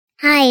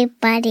Hi,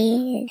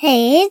 buddy.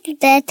 Hey, it's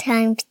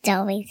bedtime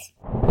stories.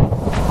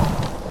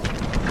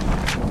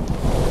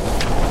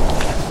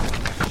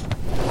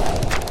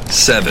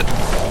 Seven.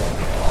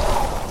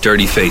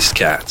 Dirty-faced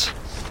cats.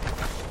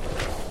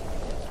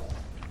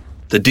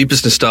 The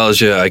deepest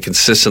nostalgia I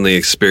consistently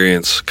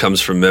experience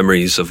comes from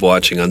memories of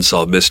watching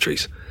Unsolved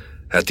Mysteries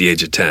at the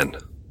age of 10,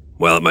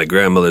 while at my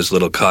grandmother's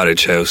little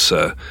cottage house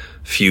a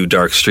few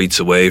dark streets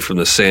away from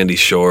the sandy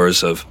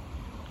shores of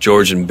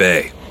Georgian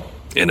Bay,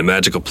 in a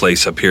magical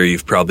place up here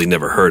you've probably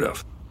never heard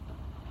of,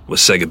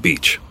 Wasaga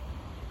Beach.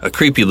 A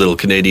creepy little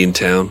Canadian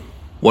town,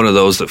 one of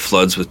those that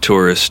floods with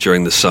tourists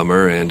during the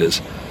summer and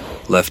is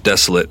left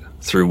desolate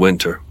through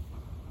winter.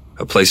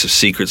 A place of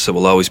secrets that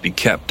will always be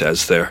kept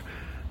as they're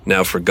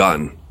now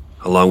forgotten,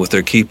 along with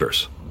their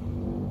keepers.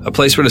 A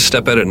place where to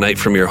step out at night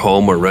from your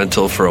home or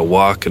rental for a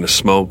walk and a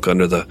smoke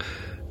under the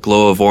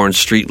glow of orange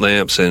street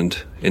lamps and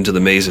into the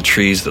maze of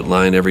trees that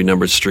line every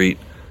numbered street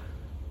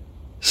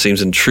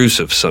seems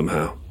intrusive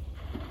somehow.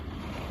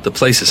 The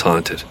place is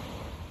haunted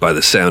by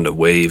the sound of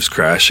waves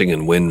crashing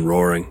and wind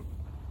roaring,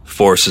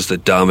 forces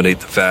that dominate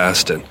the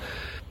vast and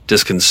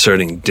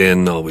disconcerting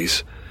din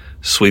always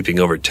sweeping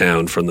over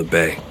town from the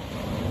bay.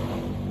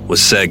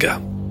 Wasaga,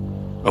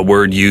 a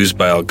word used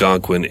by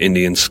Algonquin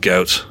Indian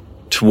scouts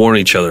to warn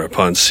each other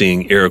upon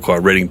seeing Iroquois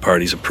raiding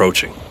parties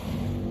approaching.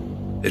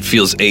 It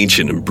feels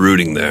ancient and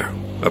brooding there,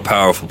 a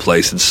powerful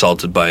place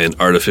insulted by an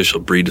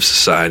artificial breed of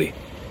society,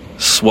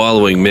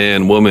 swallowing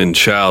man, woman,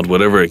 child,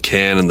 whatever it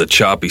can in the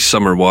choppy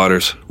summer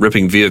waters,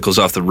 ripping vehicles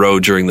off the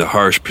road during the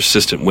harsh,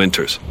 persistent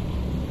winters.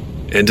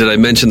 And did I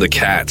mention the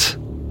cats,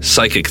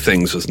 psychic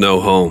things with no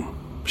home,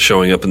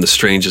 showing up in the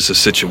strangest of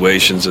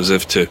situations as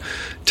if to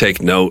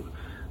take note,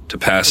 to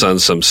pass on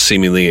some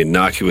seemingly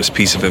innocuous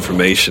piece of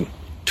information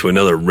to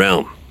another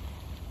realm.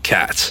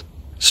 Cats.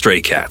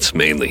 Stray cats,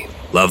 mainly.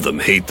 Love them,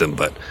 hate them,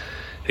 but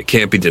it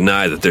can't be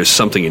denied that there's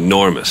something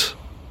enormous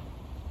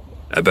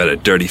about a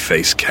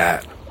dirty-faced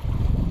cat.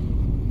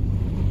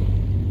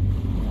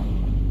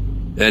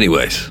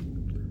 Anyways,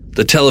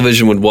 the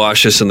television would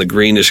wash us in the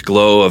greenish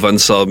glow of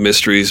Unsolved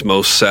Mysteries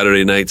most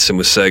Saturday nights in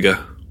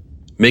Wasaga,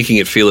 making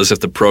it feel as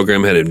if the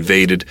program had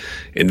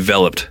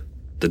enveloped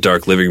the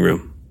dark living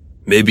room.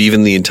 Maybe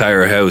even the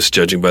entire house,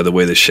 judging by the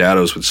way the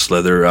shadows would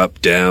slither up,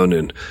 down,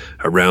 and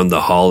around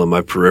the hall in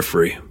my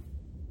periphery.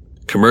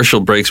 Commercial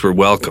breaks were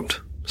welcomed,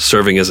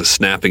 serving as a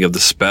snapping of the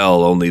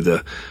spell only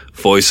the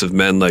voice of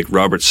men like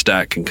Robert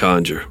Stack can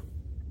conjure.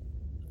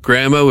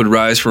 Grandma would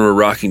rise from her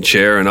rocking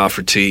chair and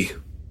offer tea.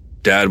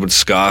 Dad would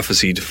scoff as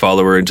he'd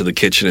follow her into the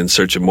kitchen in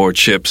search of more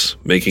chips,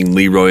 making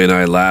Leroy and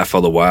I laugh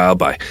all the while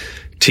by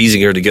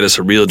teasing her to get us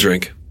a real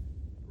drink,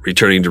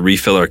 returning to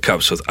refill our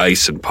cups with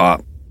ice and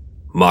pop,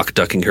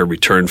 mock-ducking her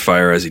return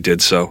fire as he did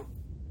so.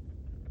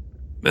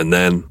 And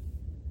then,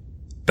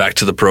 back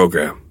to the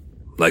program,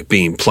 like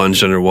being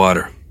plunged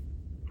underwater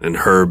in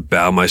Herb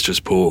Baumeister's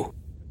pool.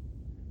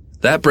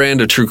 That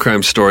brand of true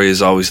crime story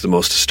is always the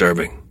most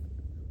disturbing.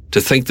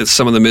 To think that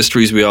some of the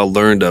mysteries we all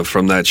learned of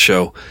from that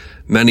show,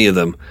 many of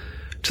them,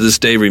 to this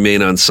day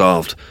remain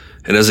unsolved,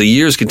 and as the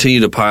years continue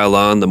to pile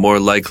on, the more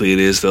likely it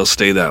is they'll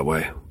stay that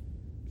way.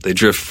 They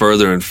drift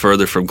further and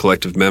further from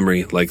collective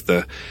memory, like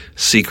the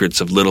secrets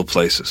of little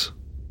places.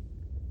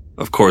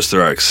 Of course,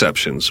 there are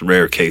exceptions,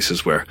 rare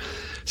cases where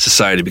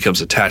society becomes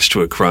attached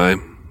to a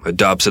crime,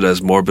 adopts it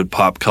as morbid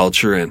pop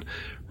culture, and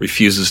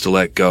refuses to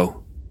let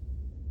go.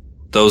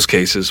 Those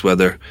cases,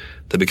 whether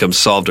they become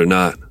solved or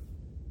not,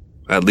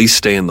 at least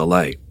stay in the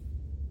light.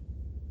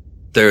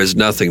 There is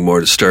nothing more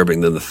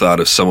disturbing than the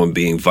thought of someone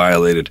being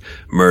violated,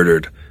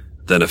 murdered,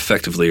 then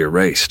effectively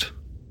erased.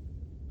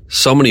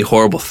 So many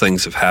horrible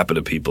things have happened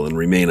to people and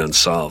remain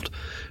unsolved,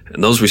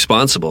 and those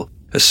responsible,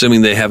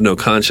 assuming they have no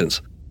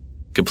conscience,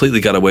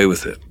 completely got away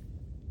with it.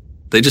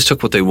 They just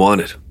took what they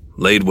wanted,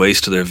 laid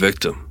waste to their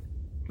victim,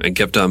 and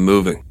kept on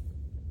moving,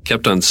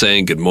 kept on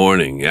saying good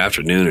morning,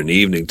 afternoon, and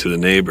evening to the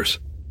neighbors,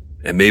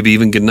 and maybe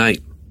even good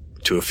night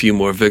to a few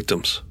more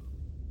victims,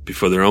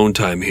 before their own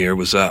time here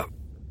was up.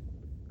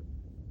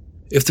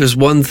 If there's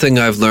one thing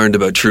I've learned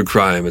about true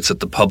crime, it's that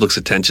the public's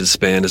attention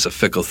span is a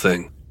fickle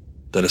thing,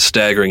 that a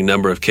staggering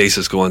number of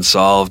cases go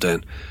unsolved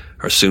and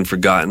are soon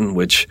forgotten,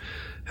 which,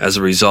 as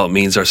a result,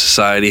 means our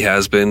society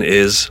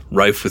is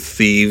rife with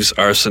thieves,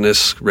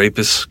 arsonists,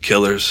 rapists,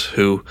 killers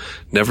who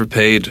never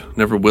paid,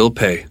 never will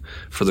pay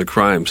for their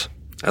crimes,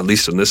 at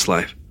least in this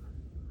life.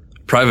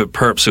 Private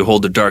perps who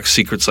hold their dark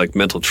secrets like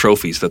mental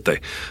trophies that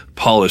they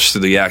polish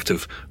through the act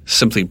of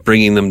simply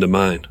bringing them to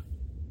mind.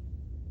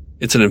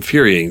 It's an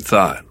infuriating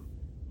thought,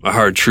 a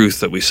hard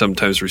truth that we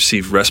sometimes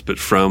receive respite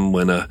from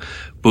when a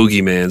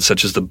boogeyman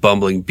such as the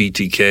bumbling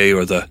BTK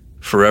or the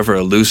forever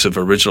elusive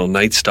original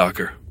Night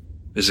Stalker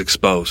is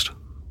exposed.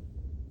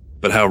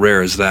 But how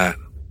rare is that?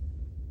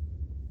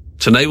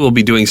 Tonight we'll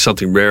be doing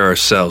something rare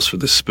ourselves for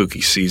this spooky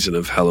season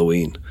of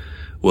Halloween.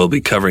 We'll be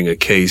covering a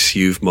case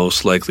you've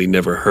most likely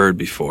never heard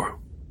before,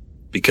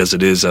 because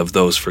it is of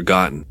those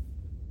forgotten.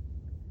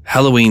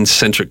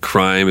 Halloween-centric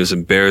crime is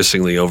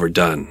embarrassingly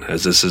overdone,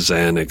 as this is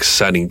an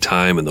exciting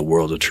time in the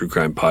world of true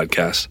crime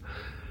podcasts.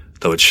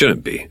 Though it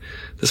shouldn't be.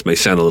 This may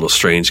sound a little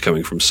strange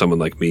coming from someone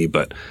like me,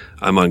 but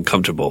I'm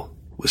uncomfortable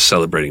with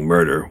celebrating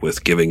murder,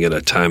 with giving it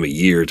a time of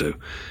year to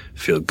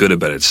feel good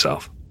about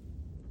itself.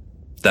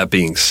 That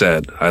being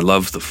said, I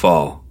love the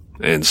fall,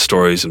 and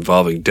stories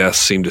involving death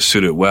seem to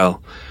suit it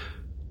well.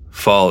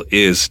 Fall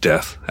is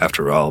death,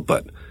 after all,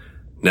 but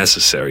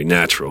necessary,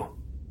 natural.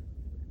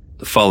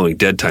 The following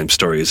Dead Time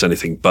story is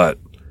anything but.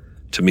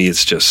 To me,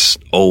 it's just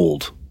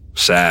old,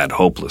 sad,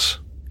 hopeless,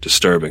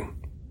 disturbing,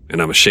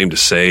 and I'm ashamed to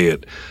say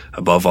it,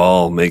 above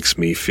all, makes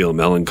me feel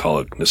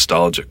melancholic,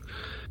 nostalgic.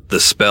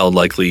 The spell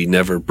likely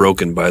never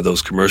broken by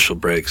those commercial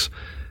breaks,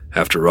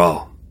 after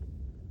all,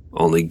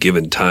 only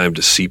given time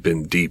to seep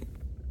in deep.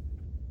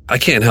 I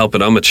can't help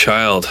it, I'm a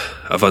child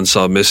of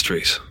unsolved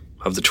mysteries,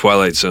 of the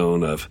Twilight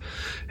Zone, of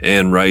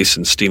Anne Rice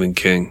and Stephen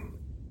King,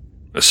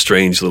 a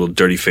strange little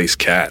dirty-faced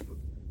cat,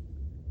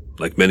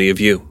 like many of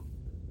you,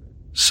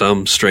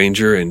 some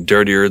stranger and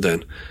dirtier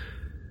than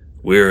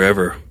we're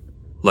ever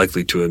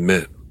likely to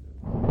admit.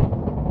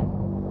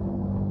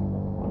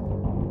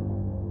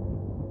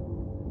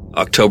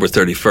 October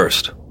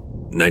 31st,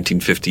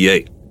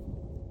 1958,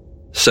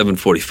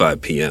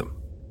 7:45 p.m.,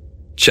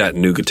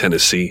 Chattanooga,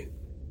 Tennessee,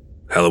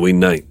 Halloween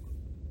night.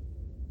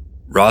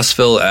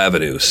 Rossville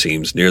Avenue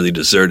seems nearly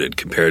deserted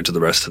compared to the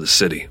rest of the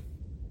city.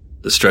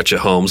 The stretch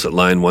of homes that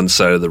line one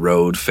side of the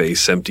road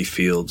face empty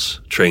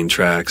fields, train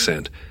tracks,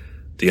 and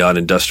the odd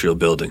industrial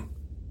building,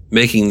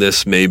 making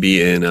this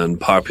maybe an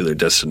unpopular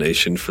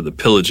destination for the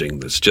pillaging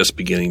that's just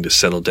beginning to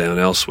settle down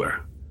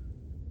elsewhere,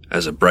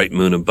 as a bright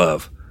moon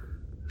above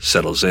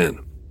settles in.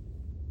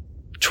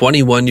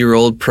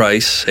 21-year-old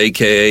Price,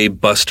 a.k.a.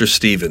 Buster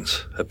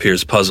Stevens,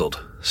 appears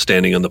puzzled,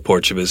 standing on the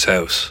porch of his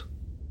house,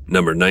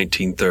 number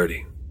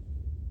 1930.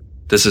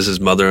 This is his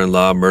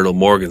mother-in-law Myrtle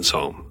Morgan's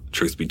home,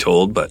 truth be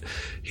told, but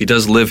he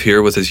does live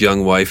here with his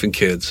young wife and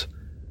kids,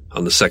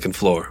 on the second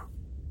floor.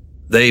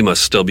 They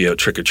must still be out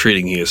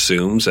trick-or-treating, he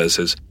assumes, as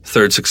his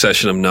third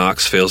succession of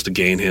knocks fails to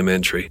gain him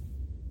entry.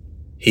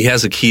 He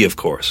has a key, of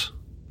course,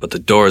 but the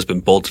door has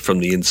been bolted from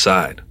the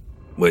inside,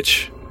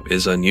 which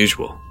is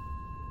unusual.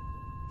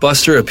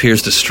 Buster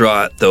appears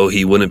distraught, though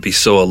he wouldn't be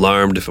so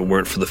alarmed if it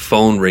weren't for the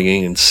phone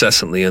ringing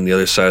incessantly on the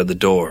other side of the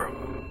door.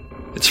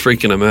 It's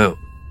freaking him out.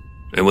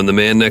 And when the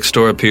man next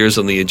door appears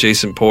on the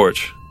adjacent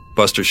porch,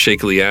 Buster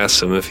shakily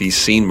asks him if he's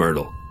seen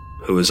Myrtle,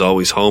 who is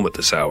always home at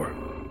this hour.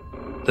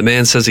 The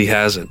man says he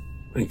hasn't,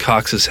 and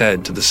cocks his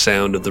head to the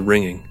sound of the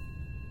ringing.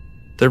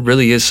 There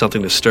really is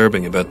something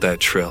disturbing about that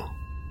trill,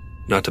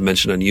 not to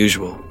mention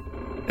unusual,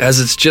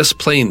 as it's just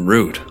plain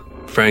rude,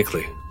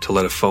 frankly, to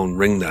let a phone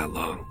ring that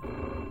long.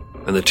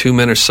 And the two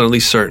men are suddenly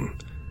certain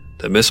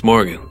that Miss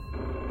Morgan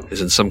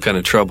is in some kind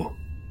of trouble.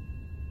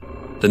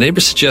 The neighbor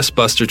suggests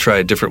Buster try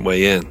a different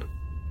way in,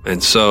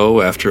 and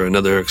so, after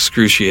another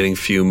excruciating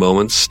few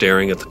moments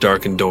staring at the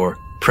darkened door,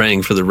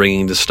 praying for the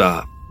ringing to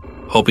stop,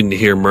 hoping to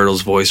hear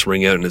Myrtle's voice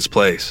ring out in its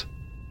place,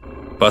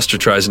 Buster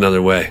tries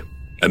another way,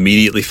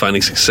 immediately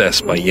finding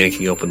success by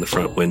yanking open the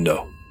front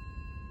window.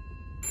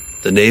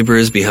 The neighbor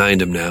is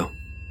behind him now,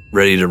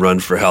 ready to run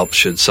for help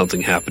should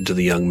something happen to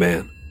the young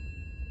man.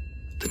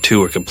 The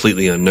two are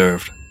completely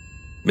unnerved,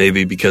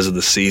 maybe because of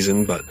the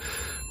season, but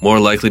more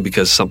likely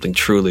because something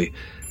truly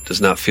does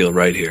not feel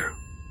right here.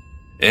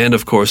 And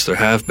of course there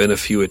have been a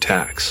few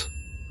attacks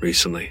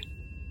recently.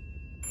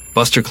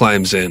 Buster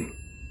climbs in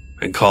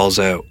and calls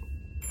out,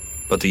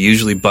 but the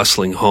usually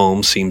bustling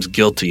home seems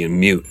guilty and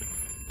mute,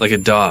 like a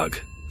dog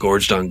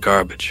gorged on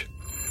garbage.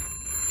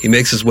 He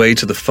makes his way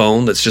to the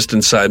phone that's just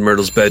inside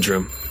Myrtle's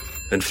bedroom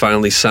and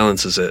finally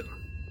silences it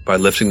by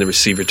lifting the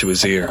receiver to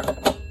his ear.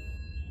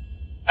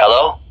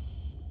 Hello?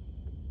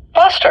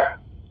 Buster.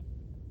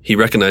 He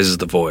recognizes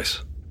the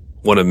voice,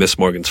 one of Miss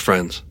Morgan's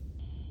friends.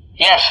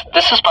 Yes,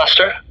 this is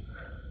Buster.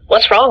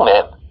 What's wrong,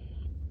 ma'am?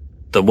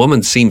 The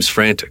woman seems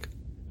frantic.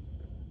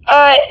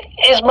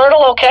 Is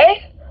Myrtle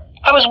okay?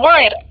 I was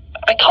worried.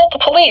 I called the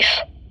police.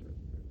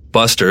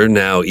 Buster,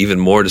 now even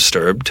more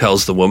disturbed,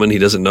 tells the woman he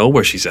doesn't know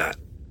where she's at,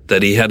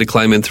 that he had to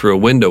climb in through a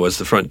window as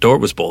the front door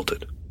was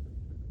bolted.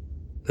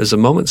 There's a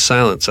moment's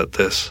silence at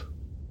this.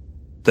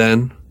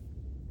 Then,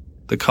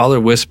 the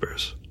caller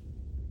whispers,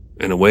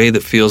 in a way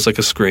that feels like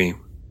a scream.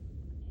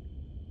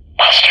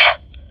 Buster,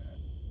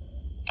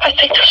 I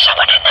think there's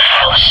someone in the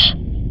house.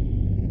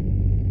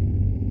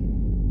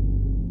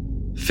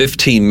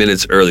 15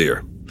 minutes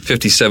earlier,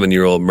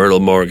 57-year-old Myrtle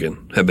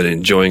Morgan had been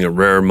enjoying a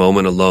rare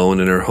moment alone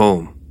in her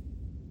home.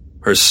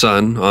 Her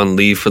son, on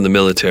leave from the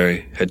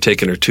military, had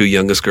taken her two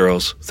youngest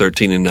girls,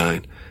 13 and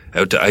 9,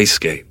 out to ice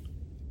skate.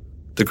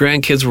 The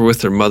grandkids were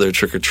with their mother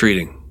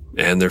trick-or-treating,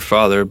 and their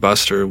father,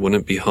 Buster,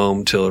 wouldn't be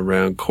home till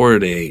around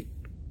 7:45.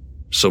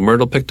 So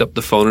Myrtle picked up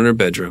the phone in her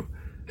bedroom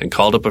and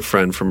called up a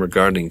friend from her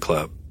gardening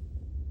club.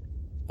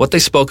 What they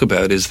spoke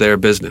about is their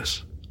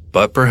business,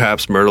 but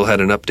perhaps Myrtle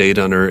had an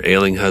update on her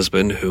ailing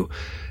husband who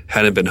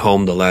hadn't been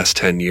home the last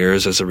 10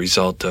 years as a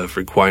result of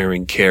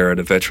requiring care at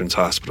a veterans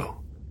hospital.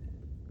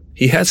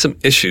 He had some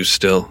issues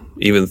still,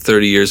 even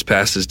 30 years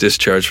past his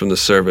discharge from the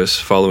service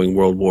following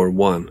World War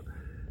I,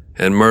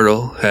 and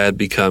Myrtle had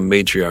become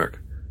matriarch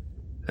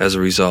as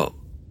a result.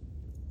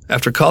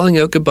 After calling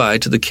out goodbye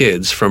to the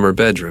kids from her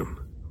bedroom,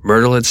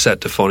 Myrtle had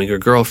set to phoning her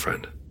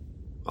girlfriend,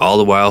 all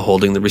the while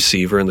holding the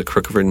receiver in the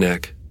crook of her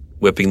neck,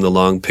 whipping the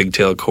long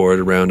pigtail cord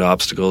around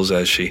obstacles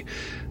as she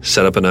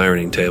set up an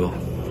ironing table.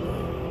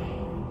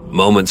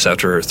 Moments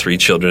after her 3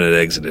 children had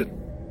exited,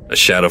 a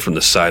shadow from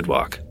the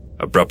sidewalk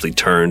abruptly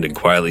turned and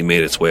quietly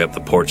made its way up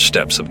the porch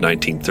steps of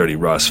 1930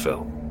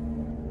 Rossville.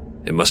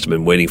 It must have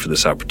been waiting for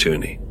this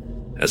opportunity,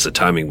 as the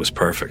timing was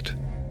perfect.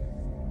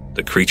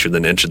 The creature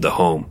then entered the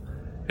home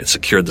and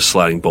secured the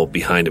sliding bolt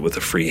behind it with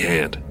a free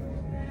hand.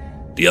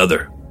 The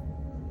other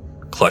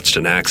clutched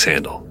an axe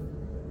handle.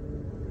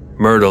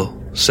 Myrtle,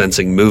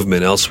 sensing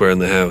movement elsewhere in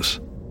the house,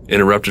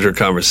 interrupted her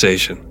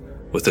conversation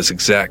with this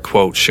exact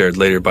quote shared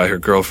later by her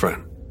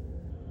girlfriend.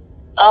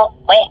 Oh,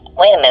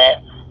 wait a minute.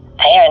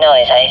 I hear a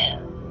noise. I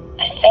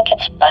think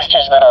it's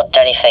Buster's little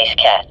dirty-faced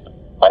cat.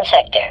 One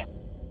sec, dear.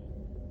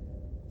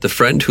 The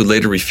friend, who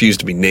later refused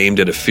to be named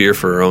out of fear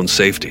for her own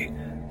safety,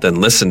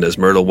 then listened as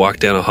Myrtle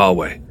walked down a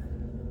hallway,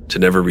 to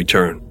never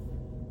return.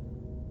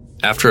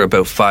 After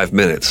about 5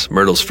 minutes,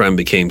 Myrtle's friend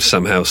became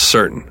somehow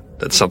certain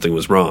that something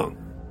was wrong.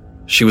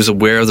 She was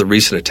aware of the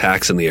recent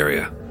attacks in the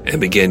area and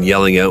began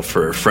yelling out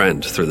for her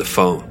friend through the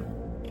phone.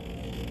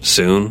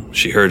 Soon,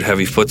 she heard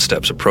heavy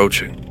footsteps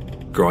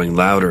approaching, growing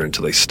louder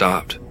until they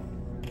stopped,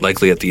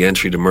 likely at the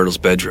entry to Myrtle's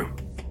bedroom.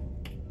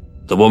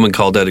 The woman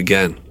called out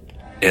again,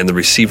 and the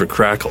receiver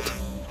crackled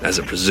as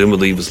it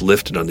presumably was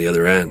lifted on the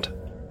other end,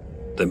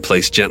 then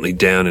placed gently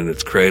down in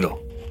its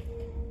cradle,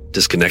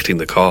 disconnecting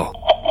the call.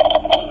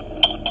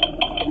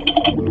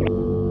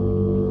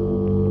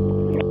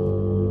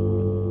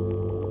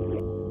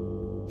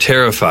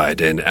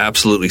 Terrified and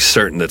absolutely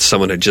certain that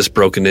someone had just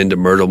broken into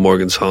Myrtle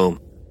Morgan's home,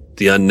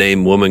 the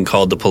unnamed woman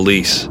called the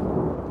police,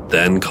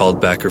 then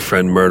called back her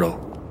friend Myrtle,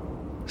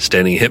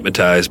 standing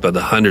hypnotized by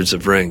the hundreds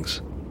of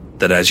rings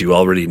that, as you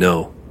already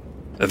know,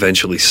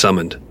 eventually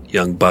summoned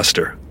young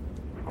Buster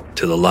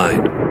to the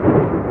line.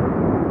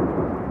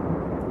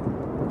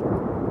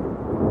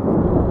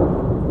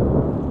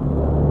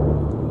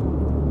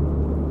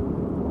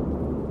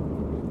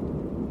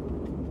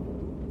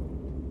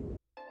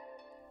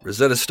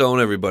 Rosetta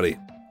Stone, everybody.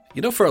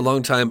 You know, for a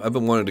long time, I've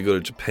been wanting to go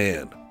to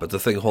Japan, but the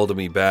thing holding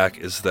me back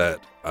is that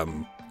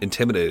I'm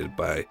intimidated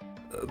by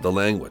the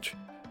language.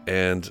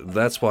 And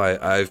that's why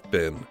I've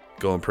been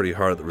going pretty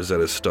hard at the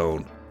Rosetta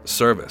Stone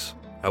service.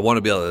 I want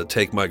to be able to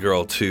take my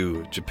girl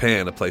to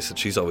Japan, a place that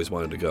she's always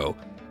wanted to go,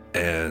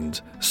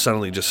 and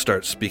suddenly just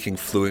start speaking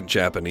fluent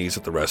Japanese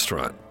at the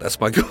restaurant. That's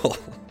my goal.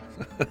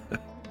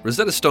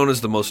 Rosetta Stone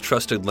is the most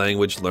trusted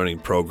language learning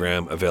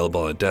program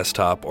available on a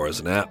desktop or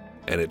as an app,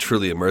 and it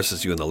truly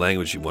immerses you in the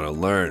language you want to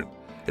learn.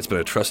 It's been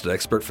a trusted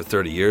expert for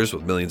 30 years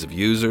with millions of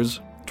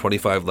users,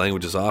 25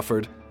 languages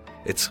offered.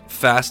 It's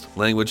fast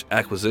language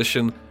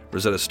acquisition.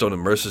 Rosetta Stone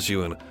immerses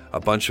you in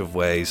a bunch of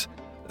ways.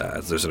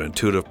 There's an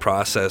intuitive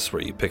process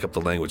where you pick up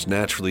the language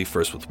naturally,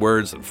 first with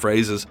words, then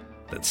phrases,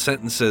 then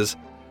sentences.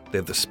 They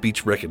have the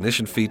speech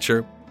recognition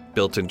feature.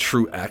 Built-in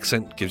true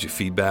accent gives you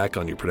feedback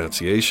on your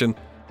pronunciation.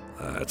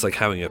 It's like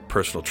having a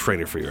personal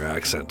trainer for your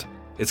accent.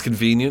 It's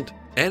convenient,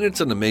 and it's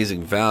an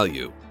amazing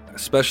value,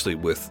 especially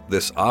with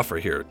this offer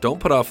here. Don't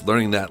put off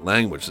learning that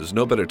language. There's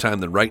no better time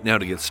than right now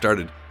to get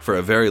started. For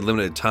a very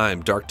limited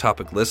time, Dark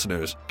Topic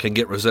listeners can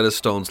get Rosetta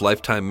Stone's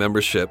lifetime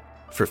membership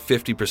for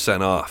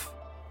 50% off.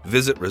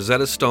 Visit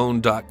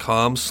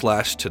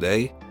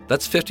rosettastone.com/today.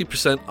 That's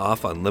 50%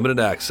 off unlimited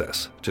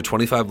access to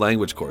 25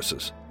 language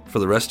courses for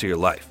the rest of your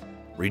life.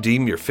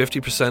 Redeem your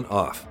 50%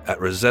 off at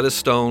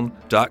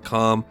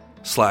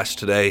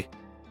rosettastone.com/today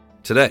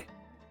today.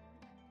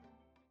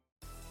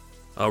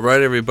 All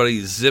right,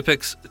 everybody,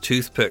 Zippix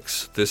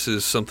toothpicks. This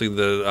is something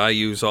that I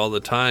use all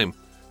the time.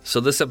 So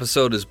this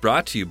episode is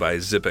brought to you by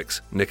Zippix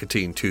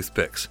nicotine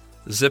toothpicks.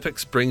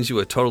 Zippix brings you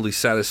a totally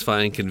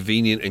satisfying,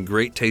 convenient, and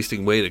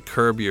great-tasting way to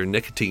curb your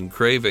nicotine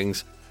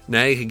cravings.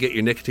 Now you can get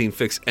your nicotine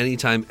fix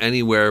anytime,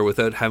 anywhere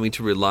without having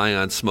to rely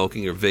on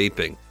smoking or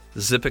vaping.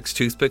 Zippix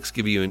toothpicks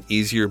give you an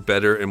easier,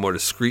 better, and more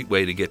discreet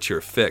way to get your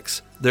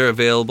fix. They're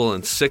available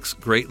in 6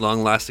 great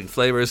long-lasting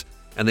flavors,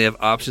 and they have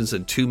options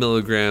in 2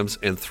 milligrams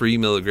and 3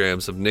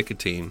 milligrams of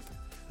nicotine.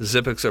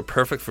 Zippix are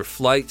perfect for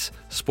flights,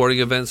 sporting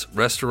events,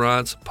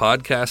 restaurants,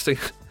 podcasting,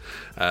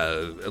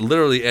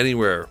 literally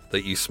anywhere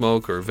that you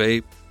smoke or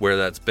vape, where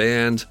that's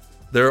banned.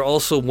 They're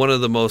also one of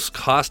the most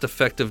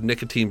cost-effective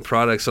nicotine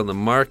products on the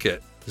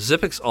market.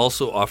 Zippix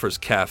also offers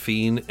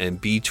caffeine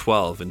and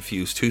B12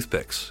 infused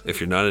toothpicks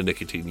if you're not a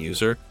nicotine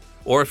user,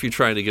 or if you're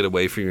trying to get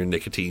away from your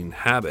nicotine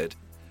habit.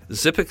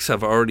 Zippix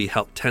have already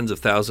helped tens of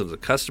thousands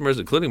of customers,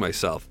 including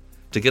myself,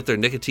 to get their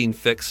nicotine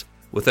fix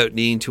without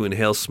needing to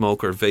inhale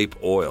smoke or vape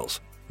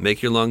oils.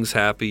 Make your lungs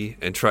happy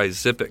and try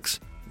Zippix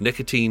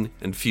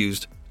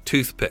nicotine-infused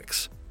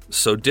toothpicks.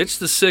 So ditch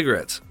the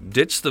cigarettes,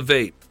 ditch the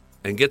vape,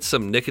 and get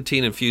some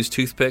nicotine-infused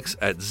toothpicks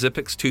at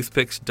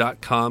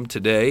zippixtoothpicks.com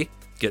today.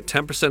 Get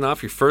 10%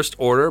 off your first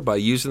order by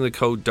using the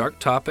code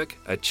DARKTOPIC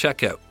at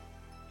checkout.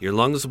 Your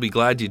lungs will be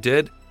glad you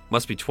did.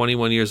 Must be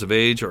 21 years of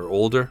age or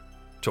older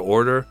to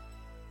order.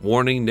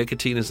 Warning,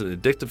 nicotine is an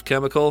addictive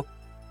chemical.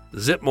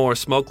 Zip more,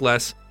 smoke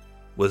less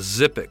with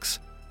Zippix,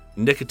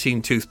 nicotine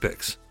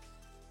toothpicks.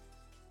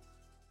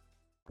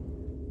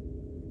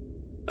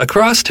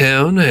 Across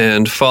town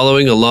and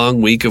following a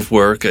long week of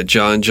work at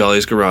John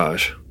Jolly's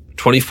garage,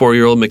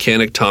 24-year-old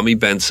mechanic Tommy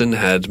Benson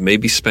had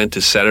maybe spent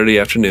his Saturday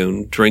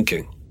afternoon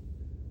drinking.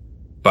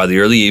 By the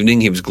early evening,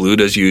 he was glued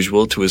as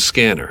usual to his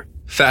scanner,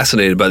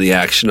 fascinated by the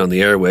action on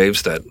the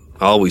airwaves that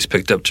always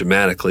picked up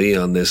dramatically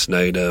on this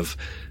night of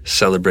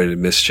celebrated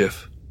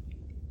mischief.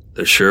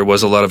 There sure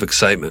was a lot of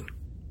excitement.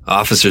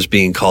 Officers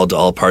being called to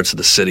all parts of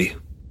the city,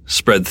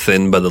 spread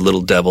thin by the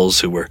little devils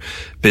who were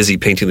busy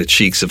painting the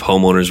cheeks of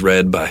homeowners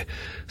red by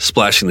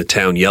splashing the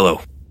town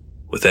yellow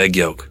with egg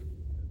yolk.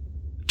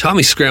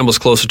 Tommy scrambles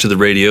closer to the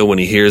radio when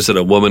he hears that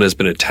a woman has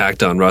been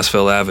attacked on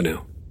Rossville Avenue,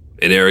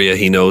 an area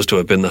he knows to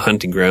have been the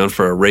hunting ground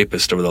for a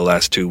rapist over the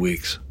last 2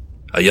 weeks.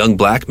 A young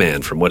black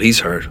man, from what he's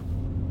heard,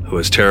 who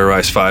has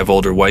terrorized 5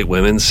 older white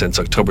women since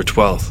October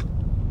 12th,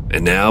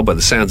 and now, by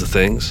the sounds of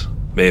things,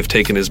 may have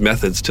taken his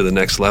methods to the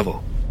next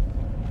level.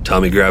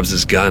 Tommy grabs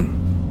his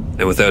gun,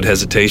 and without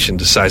hesitation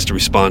decides to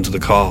respond to the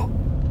call.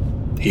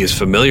 He is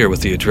familiar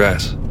with the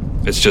address.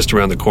 It's just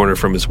around the corner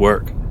from his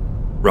work.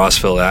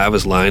 Rossville Ave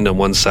is lined on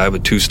one side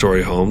with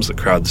 2-story homes that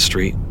crowd the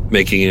street,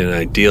 making it an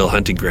ideal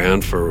hunting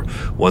ground for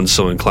one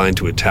so inclined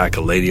to attack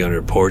a lady on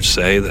her porch,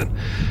 say, then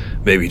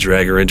maybe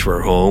drag her into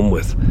her home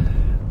with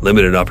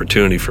limited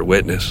opportunity for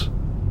witness.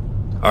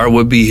 Our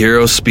would-be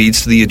hero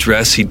speeds to the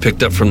address he'd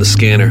picked up from the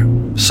scanner,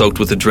 soaked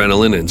with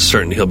adrenaline and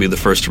certain he'll be the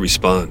first to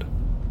respond.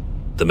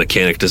 The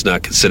mechanic does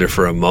not consider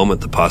for a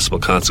moment the possible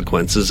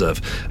consequences of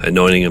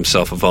anointing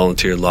himself a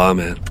volunteer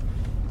lawman,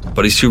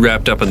 but he's too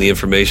wrapped up in the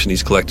information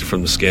he's collected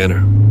from the scanner.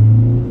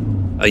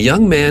 A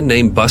young man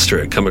named Buster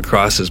had come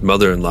across his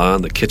mother-in-law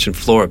on the kitchen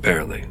floor,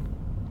 apparently.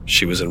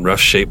 She was in rough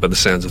shape by the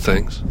sounds of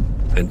things,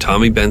 and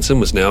Tommy Benson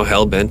was now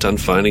hell-bent on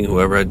finding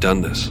whoever had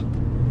done this.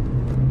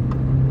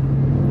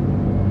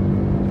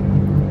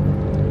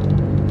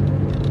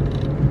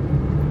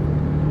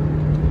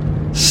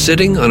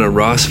 Sitting on a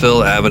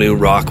Rossville Avenue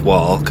rock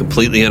wall,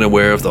 completely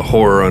unaware of the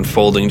horror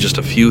unfolding just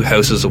a few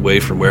houses away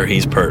from where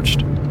he's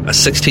perched, a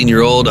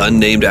 16-year-old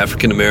unnamed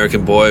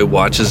African-American boy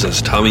watches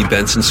as Tommy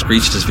Benson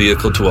screeched his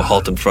vehicle to a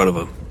halt in front of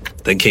him,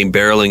 then came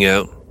barreling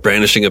out,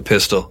 brandishing a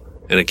pistol,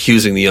 and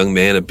accusing the young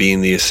man of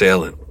being the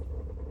assailant.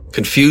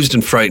 Confused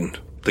and frightened,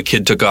 the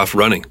kid took off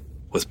running,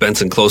 with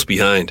Benson close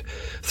behind,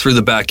 through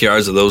the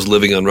backyards of those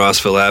living on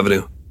Rossville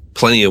Avenue,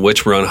 plenty of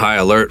which were on high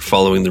alert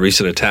following the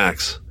recent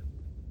attacks.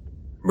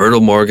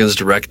 Myrtle Morgan's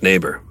direct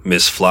neighbor,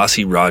 Miss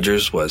Flossie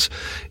Rogers, was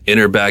in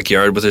her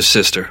backyard with her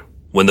sister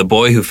when the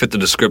boy who fit the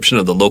description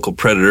of the local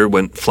predator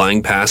went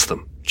flying past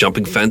them,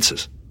 jumping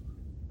fences.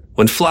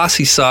 When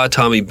Flossie saw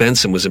Tommy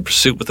Benson was in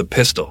pursuit with a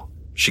pistol,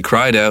 she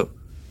cried out,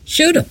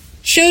 "Shoot him!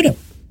 Shoot him!"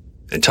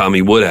 And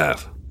Tommy would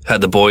have,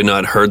 had the boy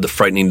not heard the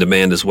frightening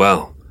demand as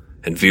well,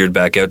 and veered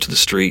back out to the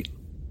street,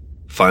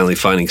 finally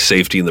finding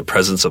safety in the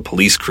presence of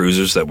police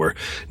cruisers that were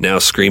now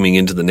screaming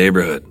into the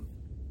neighborhood.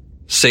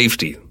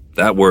 Safety.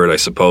 That word, I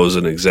suppose, is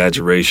an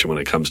exaggeration when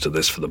it comes to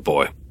this for the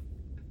boy.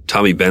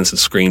 Tommy Benson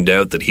screamed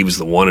out that he was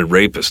the wanted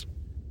rapist,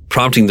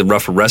 prompting the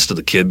rough arrest of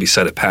the kid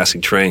beside a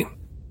passing train.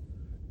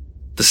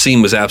 The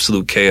scene was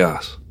absolute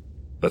chaos,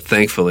 but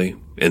thankfully,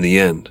 in the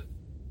end,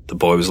 the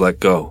boy was let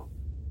go,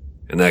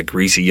 and that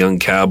greasy young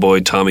cowboy,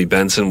 Tommy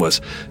Benson,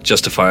 was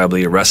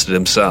justifiably arrested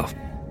himself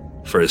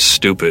for his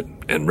stupid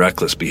and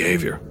reckless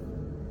behavior.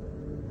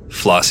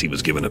 Flossie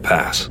was given a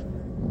pass.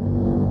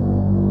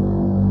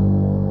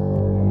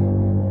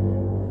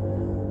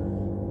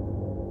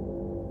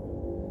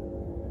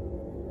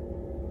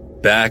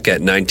 Back at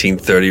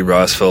 1930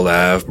 Rossville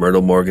Ave,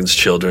 Myrtle Morgan's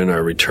children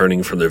are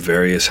returning from their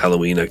various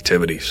Halloween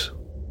activities.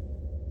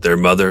 Their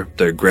mother,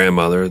 their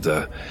grandmother,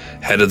 the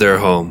head of their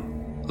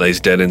home, lays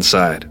dead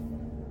inside,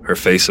 her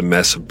face a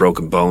mess of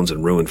broken bones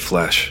and ruined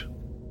flesh,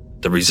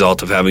 the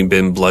result of having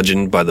been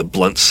bludgeoned by the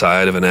blunt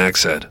side of an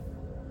axe head.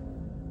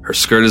 Her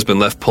skirt has been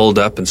left pulled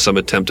up in some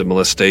attempt at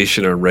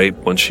molestation or rape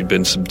once she'd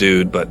been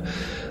subdued, but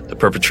the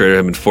perpetrator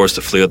had been forced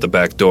to flee out the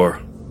back door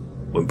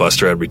when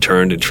Buster had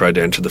returned and tried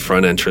to enter the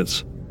front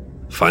entrance,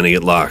 finding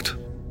it locked.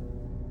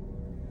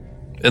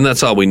 And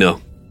that's all we know.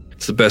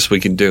 It's the best we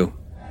can do.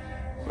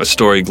 A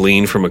story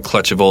gleaned from a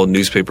clutch of old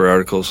newspaper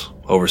articles,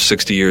 over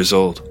 60 years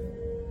old.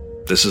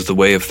 This is the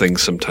way of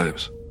things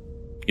sometimes.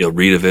 You'll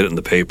read of it in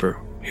the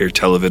paper, hear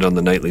tell of it on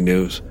the nightly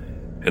news,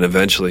 and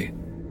eventually,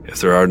 if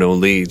there are no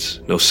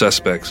leads, no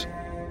suspects,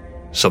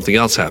 something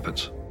else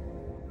happens.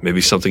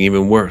 Maybe something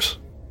even worse.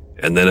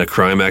 And then a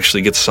crime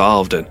actually gets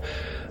solved and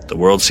the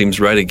world seems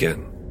right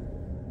again.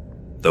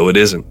 Though it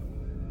isn't.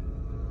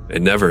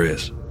 It never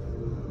is.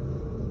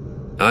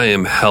 I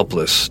am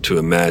helpless to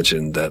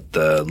imagine that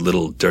the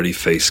little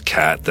dirty-faced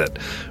cat that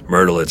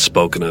Myrtle had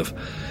spoken of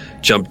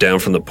jumped down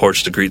from the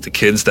porch to greet the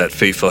kids that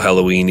fateful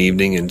Halloween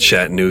evening in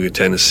Chattanooga,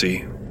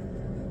 Tennessee.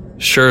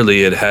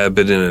 Surely it had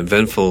been an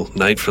eventful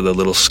night for the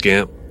little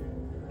scamp.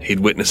 He'd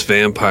witnessed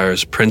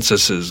vampires,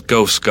 princesses,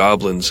 ghosts,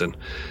 goblins, and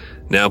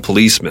now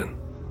policemen.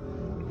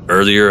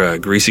 Earlier, a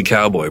greasy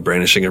cowboy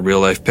brandishing a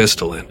real-life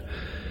pistol, and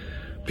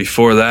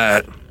before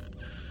that,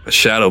 a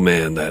shadow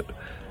man that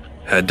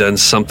had done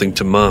something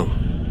to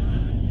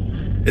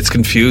Mom. It's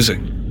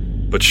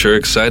confusing, but sure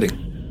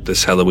exciting,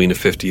 this Halloween of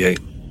 58,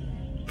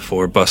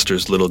 for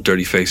Buster's little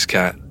dirty-faced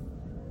cat.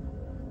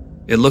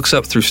 It looks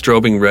up through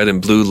strobing red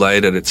and blue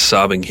light at its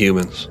sobbing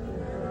humans,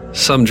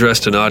 some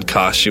dressed in odd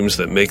costumes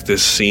that make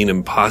this scene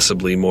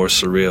impossibly more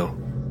surreal.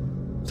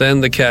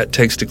 Then the cat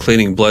takes to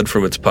cleaning blood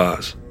from its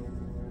paws,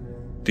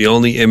 the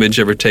only image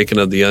ever taken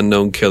of the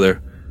unknown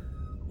killer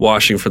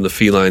washing from the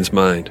feline's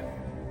mind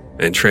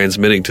and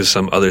transmitting to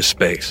some other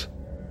space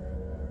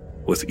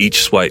with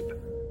each swipe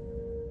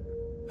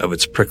of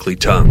its prickly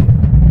tongue.